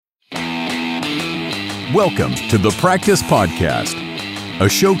Welcome to the Practice Podcast, a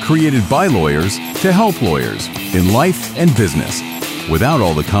show created by lawyers to help lawyers in life and business without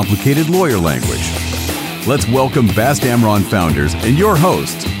all the complicated lawyer language. Let's welcome Bast Amron founders and your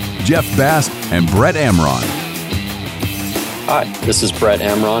hosts, Jeff Bast and Brett Amron. Hi, this is Brett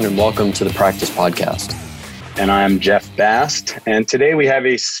Amron, and welcome to the Practice Podcast. And I'm Jeff Bast, and today we have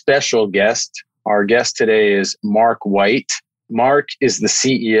a special guest. Our guest today is Mark White. Mark is the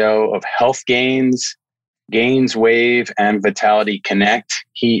CEO of Health Gains, GainsWave, and Vitality Connect.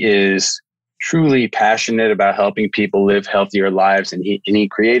 He is truly passionate about helping people live healthier lives, and he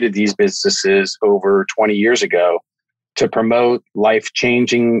created these businesses over 20 years ago to promote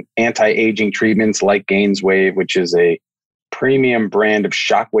life-changing anti-aging treatments like GainsWave, which is a premium brand of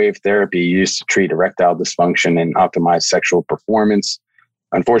shockwave therapy used to treat erectile dysfunction and optimize sexual performance.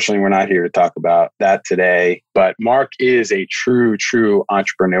 Unfortunately, we're not here to talk about that today, but Mark is a true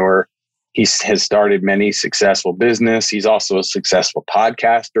entrepreneur. He has started many successful business. He's also a successful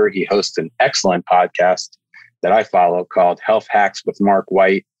podcaster. He hosts an excellent podcast that I follow called Health Hacks with Mark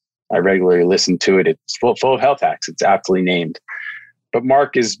White. I regularly listen to it. It's full of health hacks. It's aptly named. But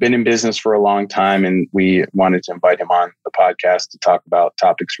Mark has been in business for a long time, and we wanted to invite him on the podcast to talk about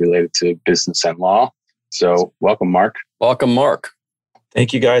topics related to business and law. So welcome, Mark. Welcome, Mark.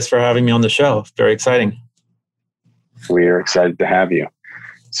 Thank you guys for having me on the show. Very exciting. We are excited to have you.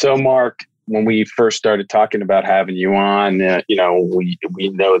 So, Mark, when we first started talking about having you on, we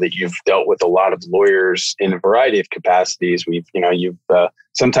know that you've dealt with a lot of lawyers in a variety of capacities.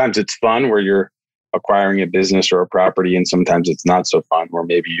 Sometimes it's fun where you're acquiring a business or a property, and sometimes it's not so fun where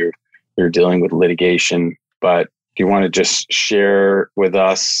maybe you're dealing with litigation. But do you want to just share with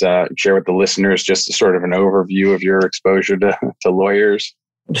us, share with the listeners, just a sort of an overview of your exposure to lawyers?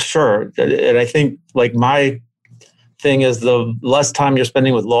 Sure. And I think my thing is the less time you're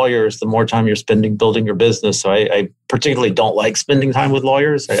spending with lawyers, the more time you're spending building your business. So I particularly don't like spending time with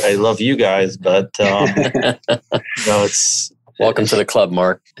lawyers. I love you guys, but it's... Welcome to the club,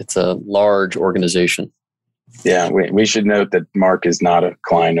 Mark. It's a large organization. Yeah, we should note that Mark is not a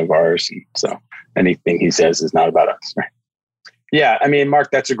client of ours. And so anything he says is not about us. Right? Yeah, I mean, Mark,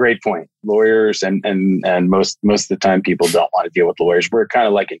 that's a great point. Lawyers and most of the time people don't want to deal with lawyers. We're kind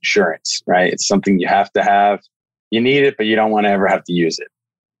of like insurance, right? It's something you have to have. You need it, but you don't want to ever have to use it.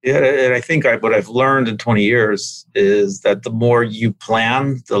 Yeah, and I think what I've learned in 20 years is that the more you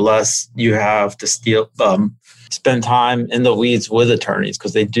plan, the less you have to spend time in the weeds with attorneys,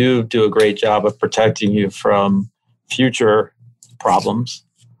 because they do a great job of protecting you from future problems.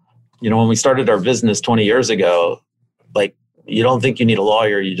 When we started our business 20 years ago, you don't think you need a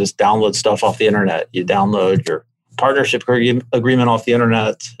lawyer. You just download stuff off the internet. You download your partnership agreement off the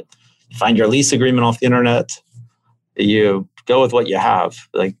internet, you find your lease agreement off the internet. You go with what you have.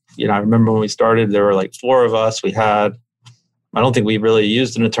 I remember when we started, there were 4 of us. I don't think we really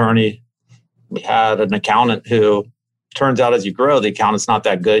used an attorney. We had an accountant who, turns out as you grow, the accountant's not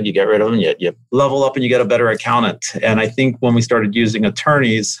that good. You get rid of them, you level up and you get a better accountant. And I think when we started using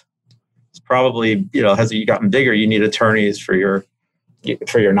attorneys, it's probably, as you've gotten bigger, you need attorneys for your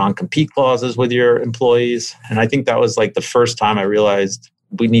non-compete clauses with your employees. And I think that was the first time I realized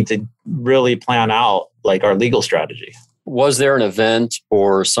we need to really plan out our legal strategy. Was there an event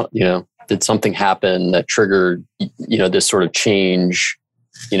or did something happen that triggered, this sort of change,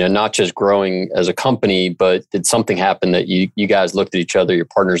 not just growing as a company, but did something happen that you guys looked at each other, your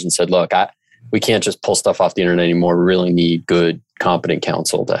partners, and said, look, we can't just pull stuff off the internet anymore. We really need good, competent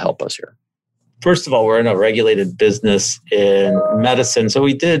counsel to help us here. First of all, we're in a regulated business in medicine. So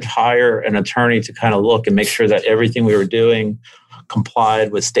we did hire an attorney to kind of look and make sure that everything we were doing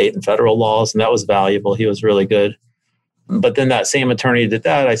complied with state and federal laws. And that was valuable. He was really good. But then that same attorney did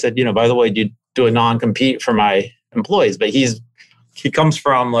that. I said, by the way, do you do a non-compete for my employees? But he comes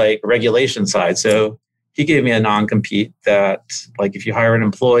from regulation side. So he gave me a non-compete that if you hire an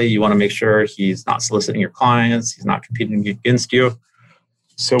employee, you want to make sure he's not soliciting your clients. He's not competing against you.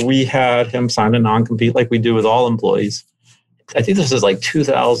 So we had him sign a non-compete like we do with all employees. I think this is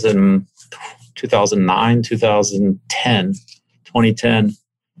 2009, 2010. 2010,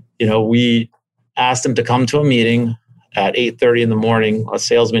 we asked him to come to a meeting at 8:30 in the morning, a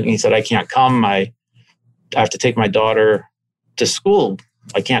sales meeting. He said, I can't come. I have to take my daughter to school.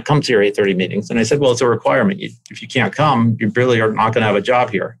 I can't come to your 8:30 meetings. And I said, well, it's a requirement. If you can't come, you really are not going to have a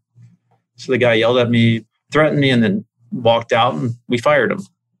job here. So the guy yelled at me, threatened me, and then walked out, and we fired him.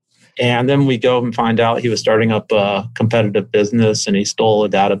 And then we go and find out he was starting up a competitive business, and he stole a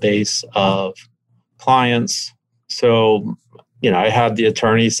database of clients. So I had the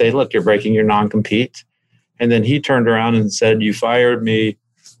attorney say, look, you're breaking your non-compete. And then he turned around and said, you fired me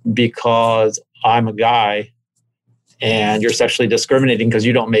because I'm a guy and you're sexually discriminating because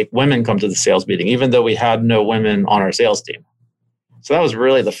you don't make women come to the sales meeting, even though we had no women on our sales team. So that was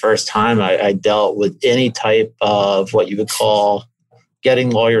really the first time I dealt with any type of what you would call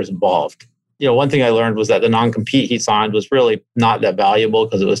getting lawyers involved. One thing I learned was that the non-compete he signed was really not that valuable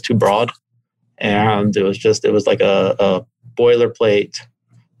because it was too broad. And it was like a boilerplate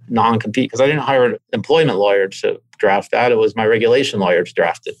non-compete, because I didn't hire an employment lawyer to draft that. It was my regulation lawyer to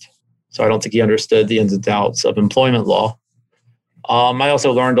draft it. So I don't think he understood the ins and outs of employment law. I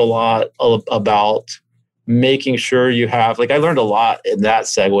also learned a lot about making sure you have, I learned a lot in that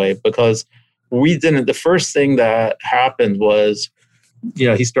segue, because the first thing that happened was,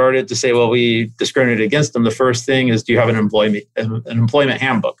 he started to say, well, we discriminated against them. The first thing is, do you have an employment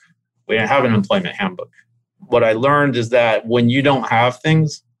handbook? We didn't have an employment handbook. What I learned is that when you don't have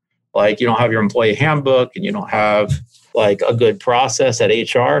things, like you don't have your employee handbook and you don't have a good process at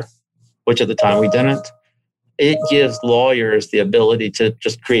HR, which at the time we didn't, it gives lawyers the ability to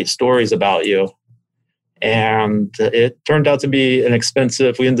just create stories about you. And it turned out to be an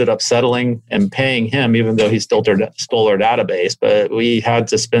expensive. We ended up settling and paying him, even though he stole our database. But we had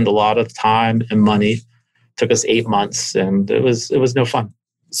to spend a lot of time and money. It took us 8 months, and it was no fun.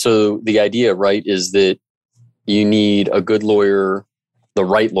 So the idea, right, is that you need a good lawyer, the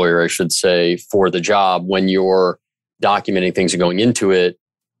right lawyer, I should say, for the job when you're documenting things and going into it,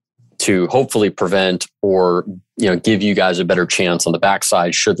 to hopefully prevent or give you guys a better chance on the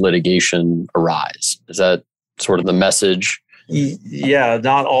backside should litigation arise. Is that sort of the message? Yeah,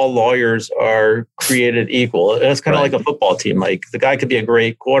 not all lawyers are created equal. It's kind of like a football team. The guy could be a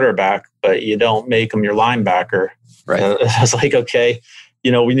great quarterback, but you don't make him your linebacker. Right. It's okay,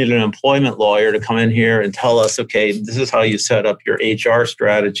 we need an employment lawyer to come in here and tell us, okay, this is how you set up your HR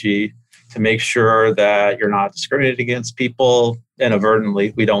strategy to make sure that you're not discriminating against people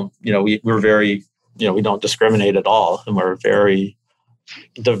inadvertently. We don't, we're very, we don't discriminate at all, and we're a very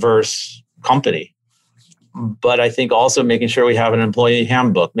diverse company. But I think also making sure we have an employee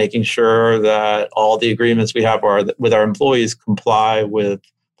handbook, making sure that all the agreements we have with our employees comply with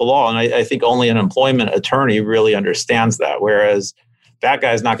the law. And I think only an employment attorney really understands that, whereas that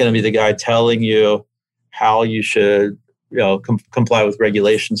guy is not going to be the guy telling you how you should comply with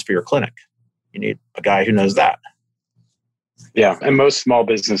regulations for your clinic. You need a guy who knows that. Yeah. And most small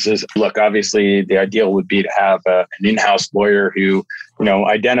businesses, look, obviously the ideal would be to have an in-house lawyer who,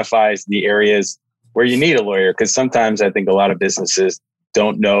 identifies the areas where you need a lawyer. Because sometimes I think a lot of businesses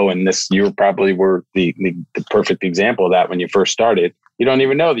don't know, and you probably were the perfect example of that when you first started. You don't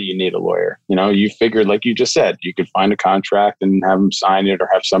even know that you need a lawyer. You figured, like you just said, you could find a contract and have them sign it, or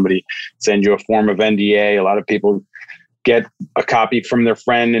have somebody send you a form of NDA. A lot of people get a copy from their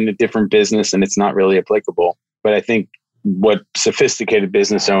friend in a different business, and it's not really applicable. But I think what sophisticated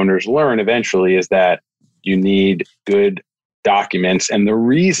business owners learn eventually is that you need good documents. And the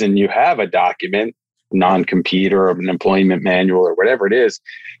reason you have a document, non-compete or an employment manual or whatever it is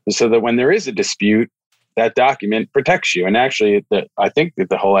so that when there is a dispute, that document protects you. And actually, I think that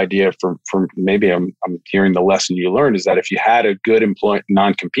the whole idea from maybe I'm hearing the lesson you learned is that if you had a good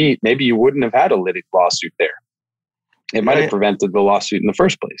non-compete, maybe you wouldn't have had a lawsuit there. It might have prevented the lawsuit in the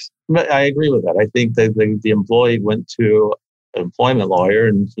first place. But I agree with that. I think that the employee went to an employment lawyer,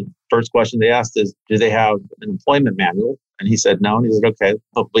 and the first question they asked is, do they have an employment manual? And he said no. And he said, okay,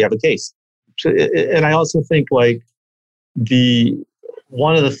 we have a case. And I also think one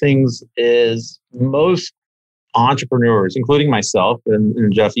of the things is most entrepreneurs, including myself,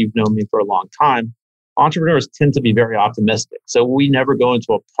 and Jeff, you've known me for a long time, entrepreneurs tend to be very optimistic. So we never go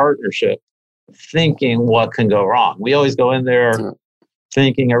into a partnership thinking what can go wrong. We always go in there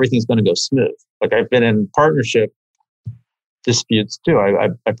thinking everything's going to go smooth. I've been in partnership disputes too.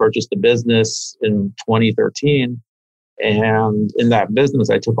 I purchased a business in 2013, and in that business,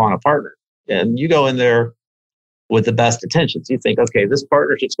 I took on a partner. And you go in there with the best intentions. You think, okay, this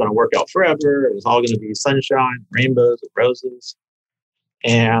partnership's going to work out forever. It's all going to be sunshine, rainbows, and roses.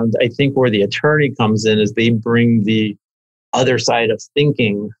 And I think where the attorney comes in is they bring the other side of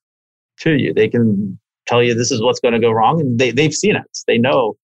thinking to you. They can tell you this is what's going to go wrong, and they've seen it. They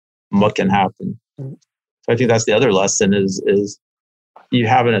know what can happen. So I think that's the other lesson is you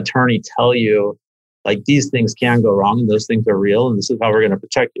have an attorney tell you, these things can go wrong, and those things are real, and this is how we're going to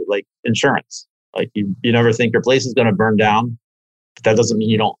protect you. Like insurance. You never think your place is going to burn down, but that doesn't mean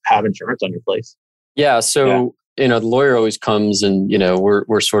you don't have insurance on your place. Yeah. So, the lawyer always comes and,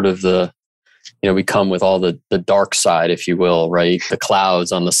 we're sort of we come with all the dark side, if you will, right? The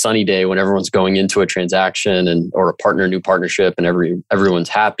clouds on the sunny day when everyone's going into a transaction or a new partnership, and everyone's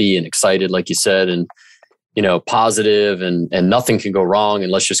happy and excited, like you said, and, positive and nothing can go wrong,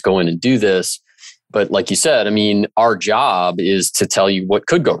 and let's just go in and do this. But like you said, I mean, our job is to tell you what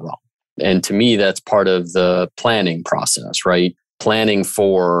could go wrong. And to me, that's part of the planning process, right? Planning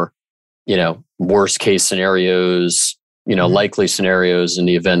for, worst case scenarios, likely scenarios in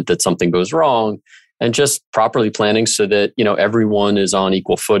the event that something goes wrong, and just properly planning so that, everyone is on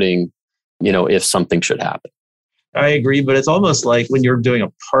equal footing, if something should happen. I agree, but it's almost like when you're doing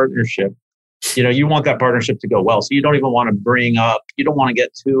a partnership, you want that partnership to go well. So you don't even want to you don't want to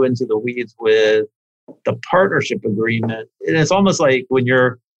get too into the weeds with the partnership agreement. And it's almost like when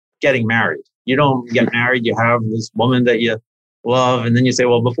you're getting married. You don't get married, you have this woman that you love, and then you say,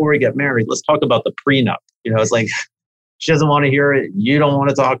 well, before we get married, let's talk about the prenup. It's like, she doesn't want to hear it. You don't want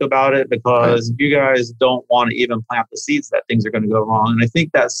to talk about it because you guys don't want to even plant the seeds that things are going to go wrong. And I think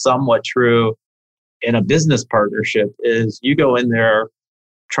that's somewhat true in a business partnership is you go in there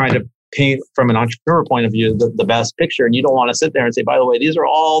trying to paint from an entrepreneur point of view the best picture. And you don't want to sit there and say, by the way, these are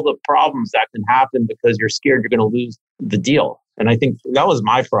all the problems that can happen because you're scared you're going to lose the deal. And I think that was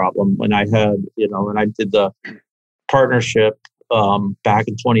my problem when I had, when I did the partnership back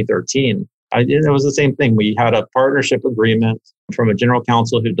in 2013. It was the same thing. We had a partnership agreement from a general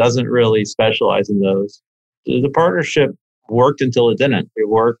counsel who doesn't really specialize in those. The partnership worked until it didn't. It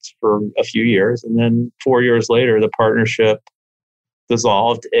worked for a few years. And then 4 years later, the partnership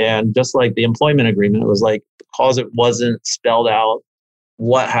dissolved. And just like the employment agreement, it was like, because it wasn't spelled out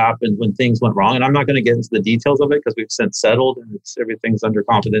what happened when things went wrong. And I'm not going to get into the details of it because we've since settled and everything's under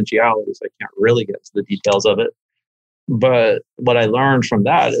confidentiality. So I can't really get into the details of it. But what I learned from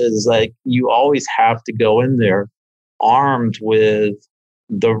that is like, you always have to go in there armed with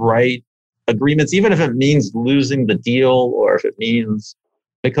the right agreements, even if it means losing the deal or if it means,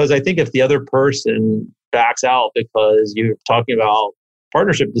 because I think if the other person backs out because you're talking about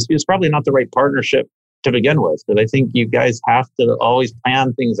partnership disputes, it's probably not the right partnership to begin with. But I think you guys have to always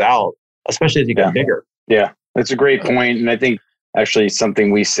plan things out, especially as you get bigger. Yeah, that's a great point. And I think actually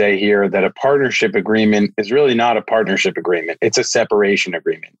something we say here that a partnership agreement is really not a partnership agreement. It's a separation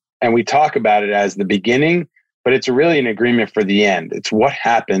agreement. And we talk about it as the beginning, but it's really an agreement for the end. It's what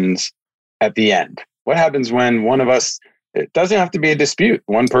happens at the end. What happens when one of us, it doesn't have to be a dispute.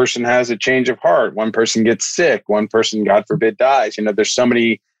 One person has a change of heart. One person gets sick. One person, God forbid, dies. There's so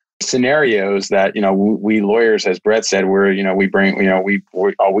many scenarios that, we lawyers, as Brett said, we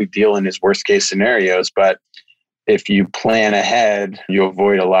deal in is worst case scenarios. But if you plan ahead, you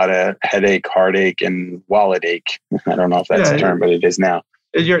avoid a lot of headache, heartache, and wallet ache. I don't know if that's a term, but it is now.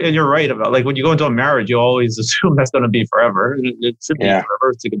 And you're right about, like, when you go into a marriage, you always assume that's going to be forever. It should be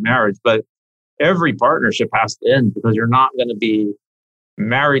forever. It's a good marriage, but every partnership has to end because you're not going to be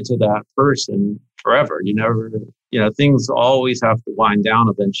married to that person forever. You never, things always have to wind down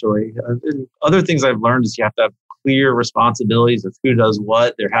eventually. And other things I've learned is you have to have clear responsibilities of who does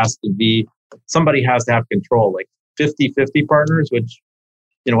what. Somebody has to have control, like 50-50 partners, which,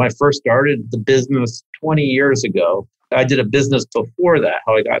 when I first started the business 20 years ago, I did a business before that,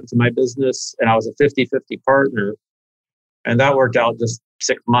 how I got into my business, and I was a 50-50 partner. And that worked out just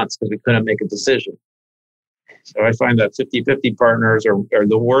 6 months because we couldn't make a decision. So I find that 50-50 partners are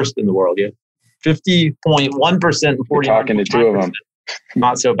the worst in the world. Yeah, 50.1% and 40%. You're talking to two of them.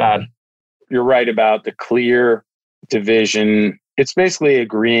 Not so bad. You're right about the clear division. It's basically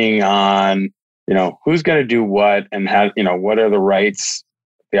agreeing on, who's going to do what and how, what are the rights,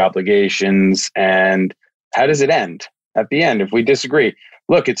 the obligations, and how does it end at the end if we disagree?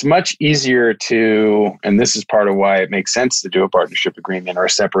 Look, it's much easier to, and this is part of why it makes sense to do a partnership agreement or a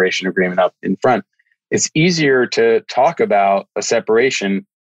separation agreement up in front. It's easier to talk about a separation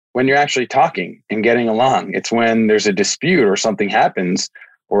when you're actually talking and getting along. It's when there's a dispute or something happens,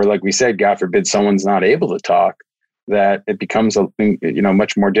 or like we said, God forbid, someone's not able to talk, that it becomes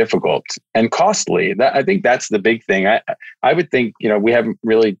much more difficult and costly. I think that's the big thing. I would think, we haven't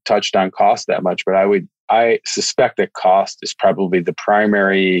really touched on cost that much, but I suspect that cost is probably the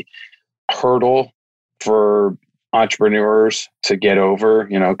primary hurdle for entrepreneurs to get over,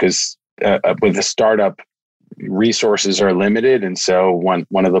 because with a startup, resources are limited. And so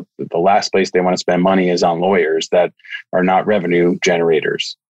one of the last place they want to spend money is on lawyers that are not revenue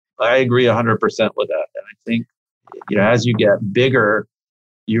generators. I agree 100% with that. And I think, as you get bigger,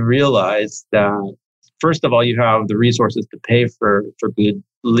 you realize that, first of all, you have the resources to pay for good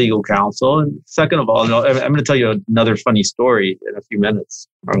legal counsel. And second of all, I'm going to tell you another funny story in a few minutes.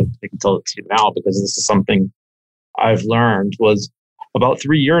 I can tell it to you now because this is something I've learned. Was about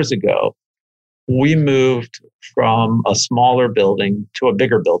 3 years ago, we moved from a smaller building to a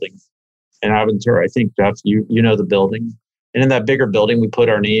bigger building in Aventura. I think, Jeff, you know the building. And in that bigger building, we put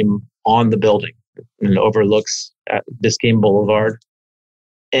our name on the building, and it overlooks at Biscayne Boulevard.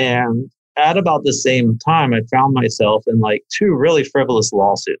 And at about the same time, I found myself in like two really frivolous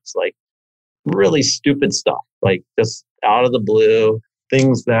lawsuits, like really stupid stuff, like just out of the blue,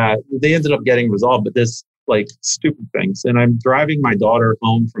 things that they ended up getting resolved, but this like stupid things. And I'm driving my daughter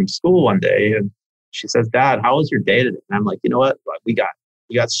home from school one day and she says, "Dad, how was your day today?" And I'm like, you know what? We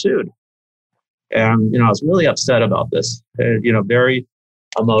got sued. And, I was really upset about this, very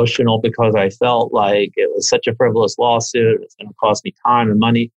emotional because I felt like it was such a frivolous lawsuit. It's going to cost me time and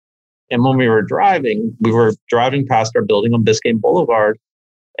money. And when we were driving past our building on Biscayne Boulevard.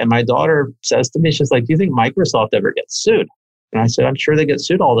 And my daughter says to me, she's like, "Do you think Microsoft ever gets sued?" And I said, "I'm sure they get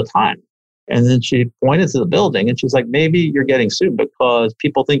sued all the time." And then she pointed to the building and she's like, "Maybe you're getting sued because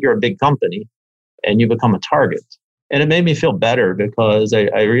people think you're a big company and you become a target." And it made me feel better because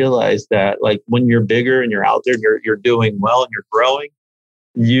I realized that like when you're bigger and you're out there and you're doing well and you're growing,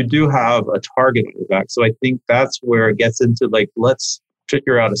 you do have a target on your back. So I think that's where it gets into like, let's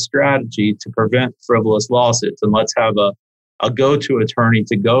figure out a strategy to prevent frivolous lawsuits and let's have a go-to attorney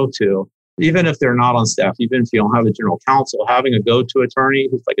to go to, even if they're not on staff, even if you don't have a general counsel, having a go-to attorney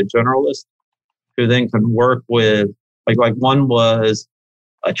who's like a generalist who then can work with, like one was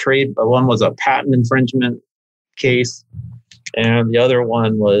a patent infringement case. And the other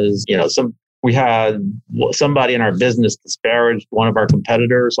one was, we had somebody in our business disparaged one of our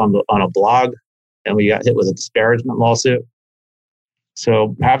competitors on a blog and we got hit with a disparagement lawsuit.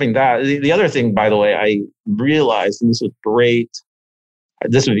 So having that, the other thing, by the way, I realized, and this would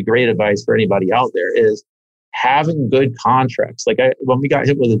be great advice for anybody out there, is having good contracts. Like when we got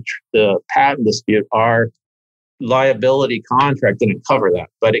hit with the patent dispute, our liability contract didn't cover that,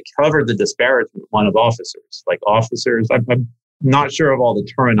 but it covered the disparagement one of officers. Like officers, I'm not sure of all the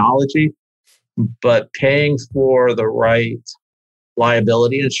terminology, but paying for the right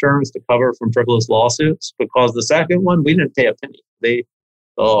liability insurance to cover from frivolous lawsuits, because the second one, we didn't pay a penny. The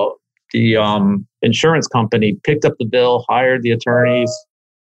insurance company picked up the bill, hired the attorneys,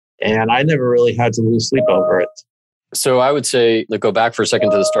 and I never really had to lose sleep over it. So I would say, go back for a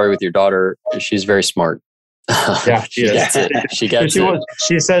second to the story with your daughter. She's very smart. Yeah, she gets it. She gets it.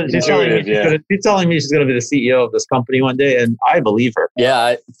 She's telling me she's going to be the CEO of this company one day, and I believe her.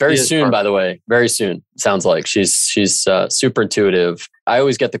 Yeah, very soon, by the way. Very soon. Sounds like she's super intuitive. I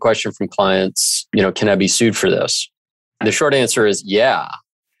always get the question from clients, can I be sued for this? The short answer is yeah,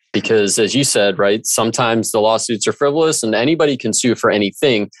 because as you said, right, sometimes the lawsuits are frivolous and anybody can sue for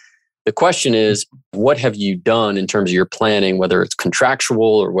anything. The question is, what have you done in terms of your planning, whether it's contractual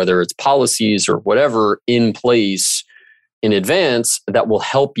or whether it's policies or whatever in place in advance that will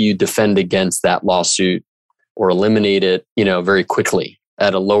help you defend against that lawsuit or eliminate it, very quickly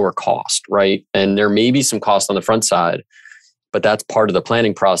at a lower cost, right? And there may be some cost on the front side, but that's part of the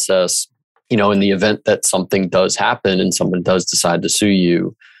planning process. In the event that something does happen and someone does decide to sue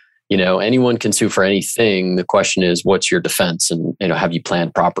you, anyone can sue for anything. The question is, what's your defense, and have you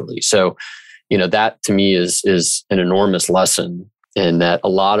planned properly? So, that to me is an enormous lesson, in that a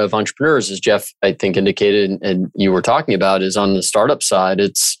lot of entrepreneurs, as Jeff I think indicated and you were talking about, is on the startup side.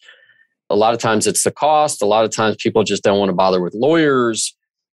 It's a lot of times it's the cost. A lot of times people just don't want to bother with lawyers.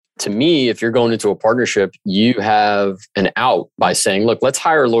 To me, if you're going into a partnership, you have an out by saying, look, let's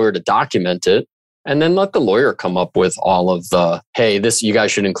hire a lawyer to document it. And then let the lawyer come up with all of the, hey, this, you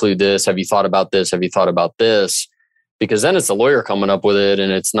guys should include this. Have you thought about this? Have you thought about this? Because then it's the lawyer coming up with it.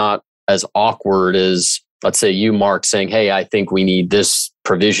 And it's not as awkward as, let's say you, Mark, saying, hey, I think we need this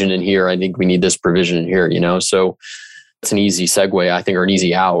provision in here. I think we need this provision in here, So it's an easy segue, I think, or an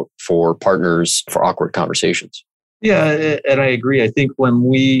easy out for partners for awkward conversations. Yeah, and I agree. I think when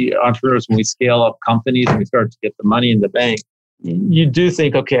we scale up companies and we start to get the money in the bank, you do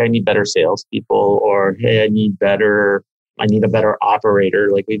think, okay, I need better salespeople, or hey, I need a better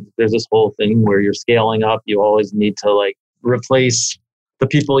operator. There's this whole thing where you're scaling up. You always need to replace the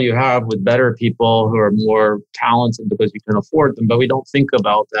people you have with better people who are more talented because you can afford them. But we don't think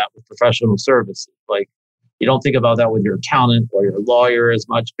about that with professional services. You don't think about that with your accountant or your lawyer as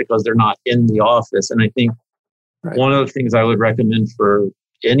much because they're not in the office. And I think one of the things I would recommend for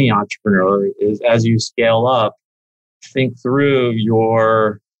any entrepreneur is, as you scale up, think through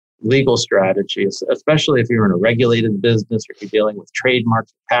your legal strategies, especially if you're in a regulated business or if you're dealing with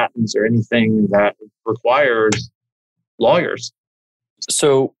trademarks, patents, or anything that requires lawyers.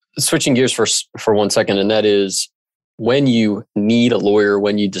 So switching gears for 1 second, and that is when you need a lawyer,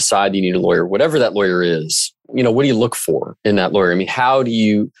 when you decide you need a lawyer, whatever that lawyer is, what do you look for in that lawyer? I mean, how do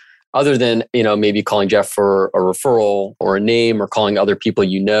you, other than, maybe calling Jeff for a referral or a name or calling other people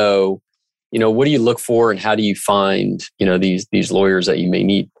what do you look for and how do you find, these lawyers that you may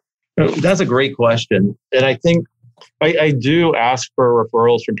need? That's a great question. And I think I do ask for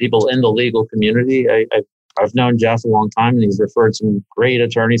referrals from people in the legal community. I've known Jeff a long time, and he's referred some great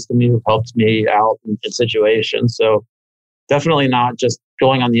attorneys to me who've helped me out in situations. So definitely not just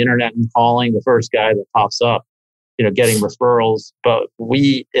going on the internet and calling the first guy that pops up, getting referrals, but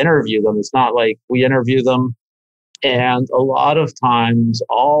we interview them. It's not like we interview them, and a lot of times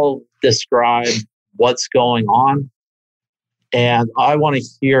I'll describe what's going on, and I want to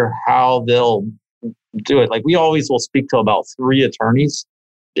hear how they'll do it. Like, we always will speak to about 3 attorneys.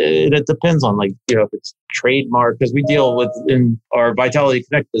 It depends on, if it's trademark, because we deal with, in our Vitality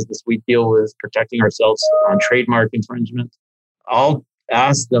Connect business, we deal with protecting ourselves on trademark infringement. I'll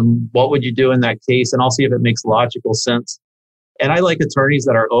ask them, what would you do in that case? And I'll see if it makes logical sense. And I like attorneys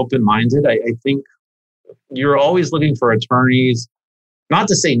that are open-minded. I think you're always looking for attorneys not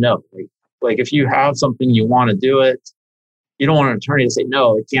to say no. Like if you have something, you want to do it, you don't want an attorney to say,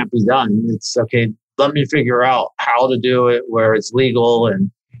 no, it can't be done. It's okay. Let me figure out how to do it where it's legal. And,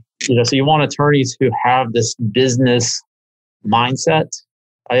 so you want attorneys who have this business mindset.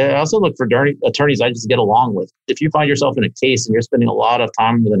 I also look for attorneys I just get along with. If you find yourself in a case and you're spending a lot of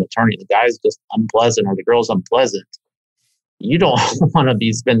time with an attorney, the guy's just unpleasant or the girl's unpleasant, you don't want to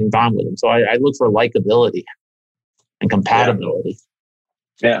be spending time with them. So I look for likability and compatibility.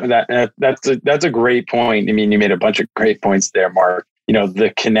 Yeah, that's a great point. I mean, you made a bunch of great points there, Mark.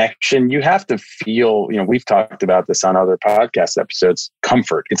 The connection, you have to feel, we've talked about this on other podcast episodes,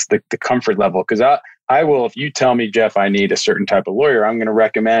 comfort. It's the comfort level. Because I will, if you tell me, Jeff, I need a certain type of lawyer, I'm going to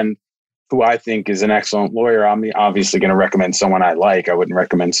recommend who I think is an excellent lawyer. I'm obviously going to recommend someone I like. I wouldn't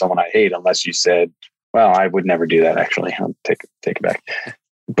recommend someone I hate unless you said, well, I would never do that, actually. I'll take it back.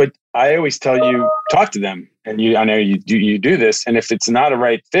 But I always tell you, talk to them. And I know you do this. And if it's not a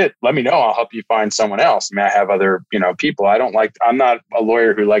right fit, let me know. I'll help you find someone else. I mean, I have other, people. I'm not a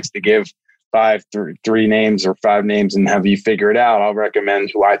lawyer who likes to give 3 names or 5 names and have you figure it out. I'll recommend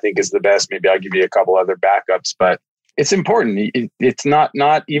who I think is the best. Maybe I'll give you a couple other backups, but it's important. It's not,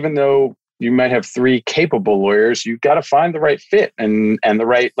 even though you might have 3 capable lawyers, you've got to find the right fit and the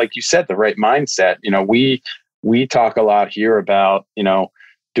right, like you said, the right mindset. We talk a lot here about,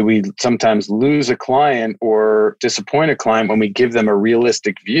 do we sometimes lose a client or disappoint a client when we give them a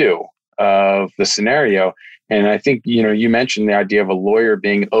realistic view of the scenario? And I think, you mentioned the idea of a lawyer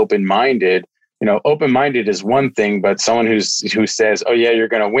being open-minded. Open-minded is one thing, but someone who says, oh yeah, you're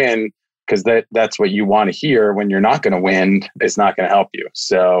going to win because that's what you want to hear when you're not going to win is not going to help you.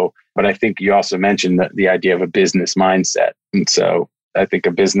 So, but I think you also mentioned the idea of a business mindset. And so I think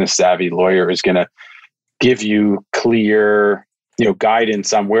a business savvy lawyer is going to give you clear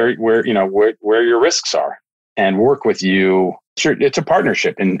guidance on where your risks are and work with you. Sure, it's a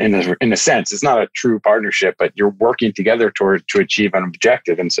partnership in a sense. It's not a true partnership, but you're working together to achieve an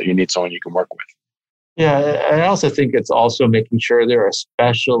objective. And so you need someone you can work with. Yeah, I also think it's also making sure they're a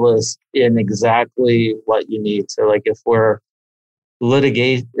specialist in exactly what you need. So like if we're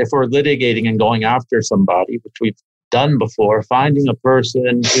litigating and going after somebody, which we've done before, finding a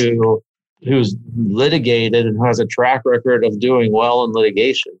person who's litigated and who has a track record of doing well in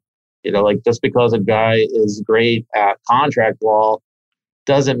litigation. Just because a guy is great at contract law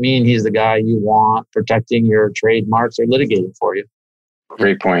doesn't mean he's the guy you want protecting your trademarks or litigating for you.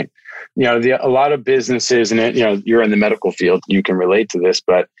 Great point. A lot of businesses, and you're in the medical field, you can relate to this,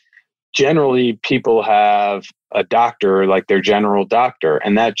 but generally people have a doctor, like their general doctor,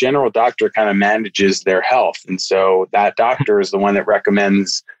 and that general doctor kind of manages their health. And so that doctor is the one that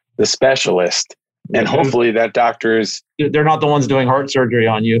recommends the specialist. And hopefully that they're not the ones doing heart surgery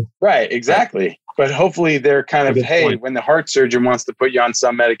on you. Right, exactly. But hopefully they're kind of, hey, when the heart surgeon wants to put you on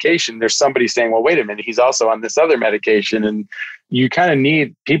some medication, there's somebody saying, well, wait a minute, he's also on this other medication. And you kind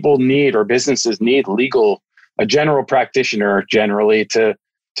of or businesses need a general practitioner generally to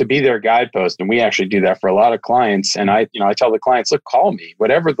be their guidepost. And we actually do that for a lot of clients. And I tell the clients, look, call me,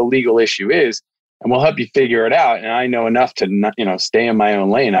 whatever the legal issue is, and we'll help you figure it out. And I know enough to not, stay in my own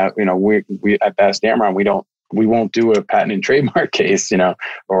lane. We at Bass Dameron, we won't do a patent and trademark case,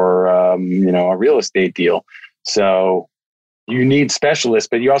 or a real estate deal. So you need specialists,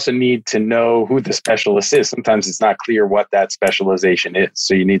 but you also need to know who the specialist is. Sometimes it's not clear what that specialization is.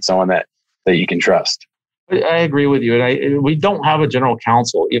 So you need someone that you can trust. I agree with you. And we don't have a general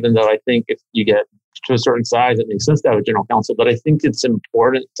counsel, even though I think if you get to a certain size, it makes sense to have a general counsel. But I think it's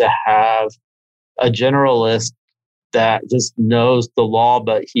important to have a generalist that just knows the law,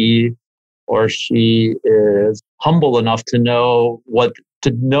 but he or she is humble enough to know what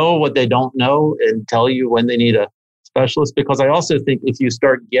they don't know and tell you when they need a specialist. Because I also think if you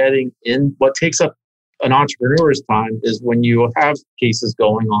start getting in, what takes up an entrepreneur's time is when you have cases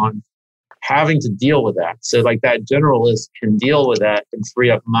going on having to deal with that. So like that generalist can deal with that and free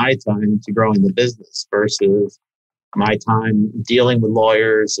up my time to growing the business versus my time dealing with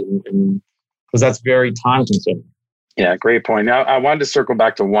lawyers and because that's very time consuming. Yeah, great point. Now, I wanted to circle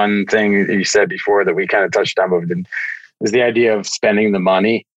back to one thing that you said before that we kind of touched on, but is the idea of spending the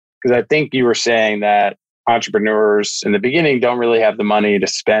money. Because I think you were saying that entrepreneurs in the beginning don't really have the money to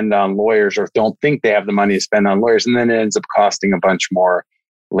spend on lawyers or don't think they have the money to spend on lawyers, and then it ends up costing a bunch more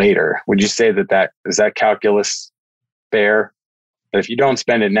later. Would you say that is that calculus fair? That if you don't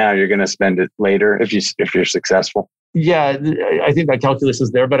spend it now, you're going to spend it later if you're successful? Yeah, I think that calculus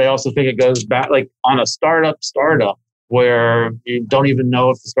is there, but I also think it goes back like on a startup where you don't even know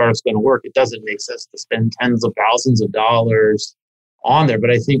if the startup's going to work. It doesn't make sense to spend tens of thousands of dollars on there.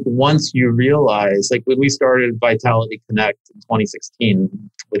 But I think once you realize, like when we started Vitality Connect in 2016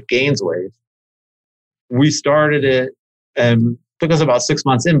 with Gainswave, we started it and took us about 6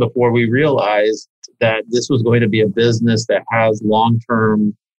 months in before we realized that this was going to be a business that has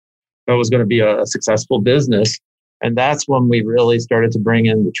long-term, that was going to be a successful business. And that's when we really started to bring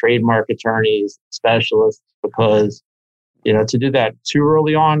in the trademark attorneys, specialists, because, to do that too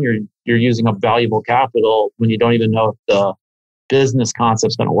early on, you're using up valuable capital when you don't even know if the business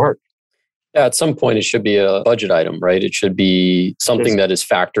concept's going to work. Yeah, at some point it should be a budget item, right? It should be something that is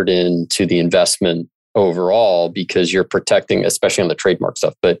factored into the investment overall because you're protecting, especially on the trademark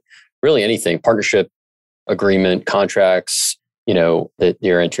stuff, but really anything, partnership, agreement, contracts, that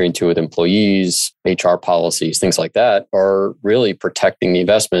you're entering into with employees, HR policies, things like that are really protecting the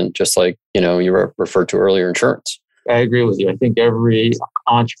investment, just like, you referred to earlier, insurance. I agree with you. I think every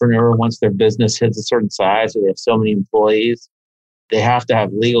entrepreneur, once their business hits a certain size or they have so many employees, they have to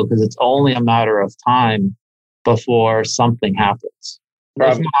have legal because it's only a matter of time before something happens.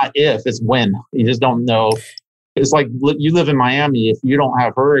 It's not if, it's when. You just don't know. It's like you live in Miami. If you don't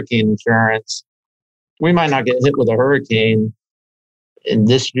have hurricane insurance, we might not get hit with a hurricane in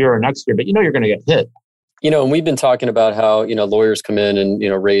this year or next year, but you're going to get hit. And we've been talking about how, lawyers come in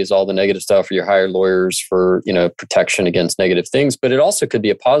and, raise all the negative stuff, or you hire lawyers for, protection against negative things. But it also could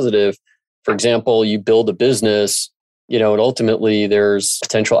be a positive. For example, you build a business, and ultimately there's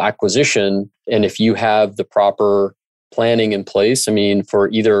potential acquisition. And if you have the proper planning in place, for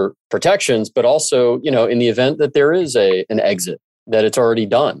either protections, but also, in the event that there is an exit, that it's already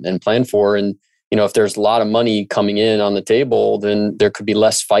done and planned for. And if there's a lot of money coming in on the table, then there could be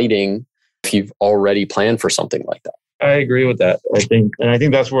less fighting if you've already planned for something like that. I agree with that. I think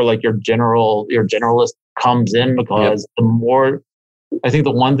that's where like your generalist comes in because the more, I think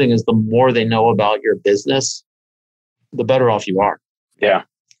the one thing is the more they know about your business, the better off you are. Yeah.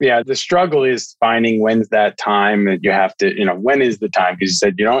 Yeah. The struggle is finding when's that time that you have to, when is the time? Because you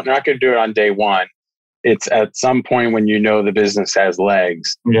said you're not going to do it on day one. It's at some point when the business has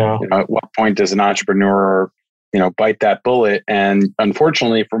legs. Yeah. At what point does an entrepreneur, bite that bullet? And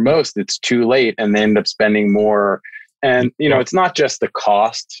unfortunately for most, it's too late and they end up spending more. And, it's not just the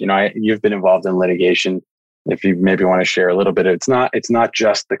cost. You've been involved in litigation. If you maybe want to share a little bit, it's not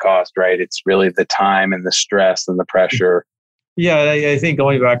just the cost, right? It's really the time and the stress and the pressure. Yeah. I think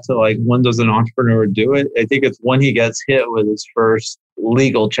going back to like, when does an entrepreneur do it? I think it's when he gets hit with his first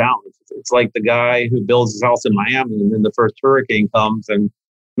legal challenge. It's like the guy who builds his house in Miami and then the first hurricane comes and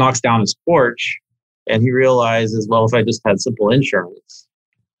knocks down his porch and he realizes, well, if I just had simple insurance.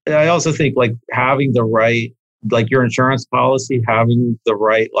 And I also think like having the right, like your insurance policy, having the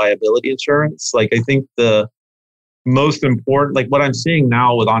right liability insurance. Like I think the most important, like what I'm seeing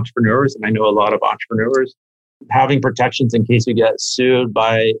now with entrepreneurs, and I know a lot of entrepreneurs, having protections in case you get sued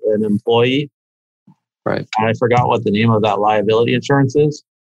by an employee. Right. And I forgot what the name of that liability insurance is.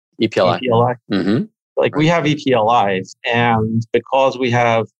 EPLI. Mm-hmm. Like we have EPLI, and because we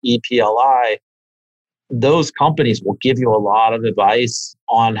have EPLI, those companies will give you a lot of advice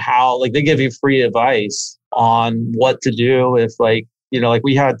on how, like they give you free advice on what to do if like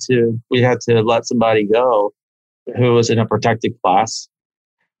we had to let somebody go who was in a protected class,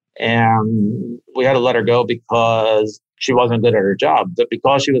 and we had to let her go because she wasn't good at her job. But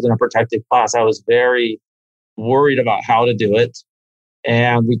because she was in a protected class, I was very worried about how to do it.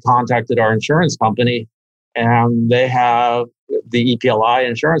 And we contacted our insurance company, and they have the EPLI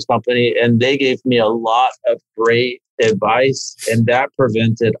insurance company, and they gave me a lot of great advice, and that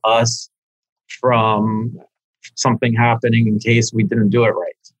prevented us from something happening in case we didn't do it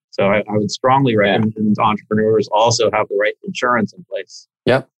right. So I would strongly recommend entrepreneurs also have the right insurance in place.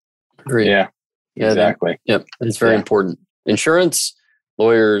 Yep. Agreed. Yeah, exactly. Yep. It's very important. Insurance,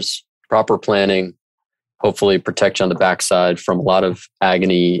 lawyers, proper planning, hopefully protect you on the backside from a lot of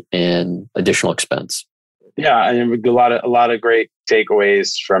agony and additional expense. Yeah, and a lot of great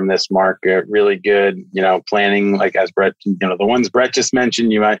takeaways from this, Mark. Really good, planning, like as Brett, the ones Brett just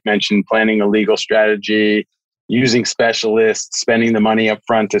mentioned. You might mention planning a legal strategy, using specialists, spending the money up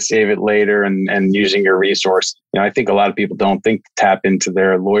front to save it later, and using your resource. I think a lot of people don't tap into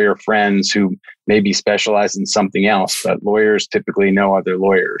their lawyer friends who maybe specialize in something else, but lawyers typically know other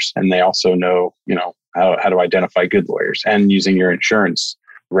lawyers, and they also know, how to identify good lawyers, and using your insurance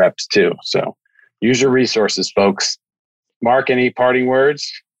reps too. So use your resources, folks. Mark, any parting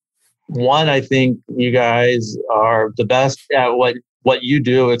words? One, I think you guys are the best at what you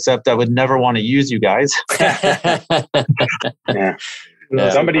do, except I would never want to use you guys. Yeah.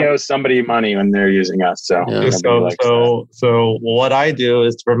 Somebody owes somebody money when they're using us. So, so what I do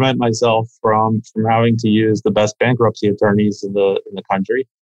is to prevent myself from having to use the best bankruptcy attorneys in the country.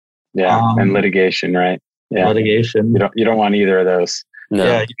 Yeah, and litigation, right? Yeah, litigation. You don't want either of those. No.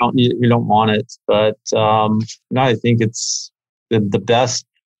 Yeah, you don't want it. But no, I think it's the best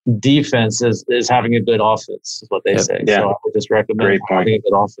defense is having a good offense, is what they say. Yeah. So I would just recommend having a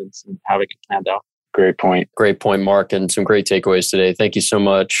good offense and having it planned out. Great point. Great point, Mark, and some great takeaways today. Thank you so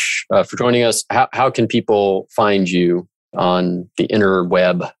much for joining us. How can people find you on the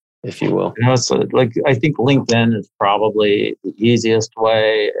interweb, if you will? So I think LinkedIn is probably the easiest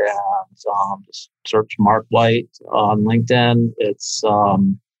way. And just search Mark White on LinkedIn. It's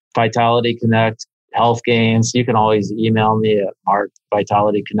Vitality Connect Health Gains. You can always email me at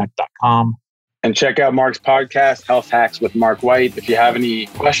mark@vitalityconnect.com. And check out Mark's podcast, Health Hacks with Mark White. If you have any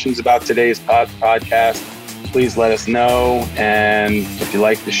questions about today's podcast, please let us know. And if you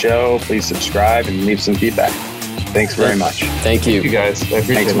like the show, please subscribe and leave some feedback. Thanks very much. Thank you. Thank you guys. I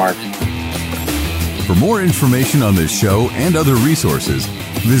appreciate Thanks, Mark. For more information on this show and other resources,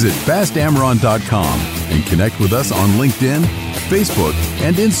 visit fastamron.com and connect with us on LinkedIn, Facebook,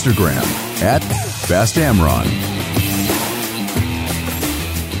 and Instagram @FastAmron.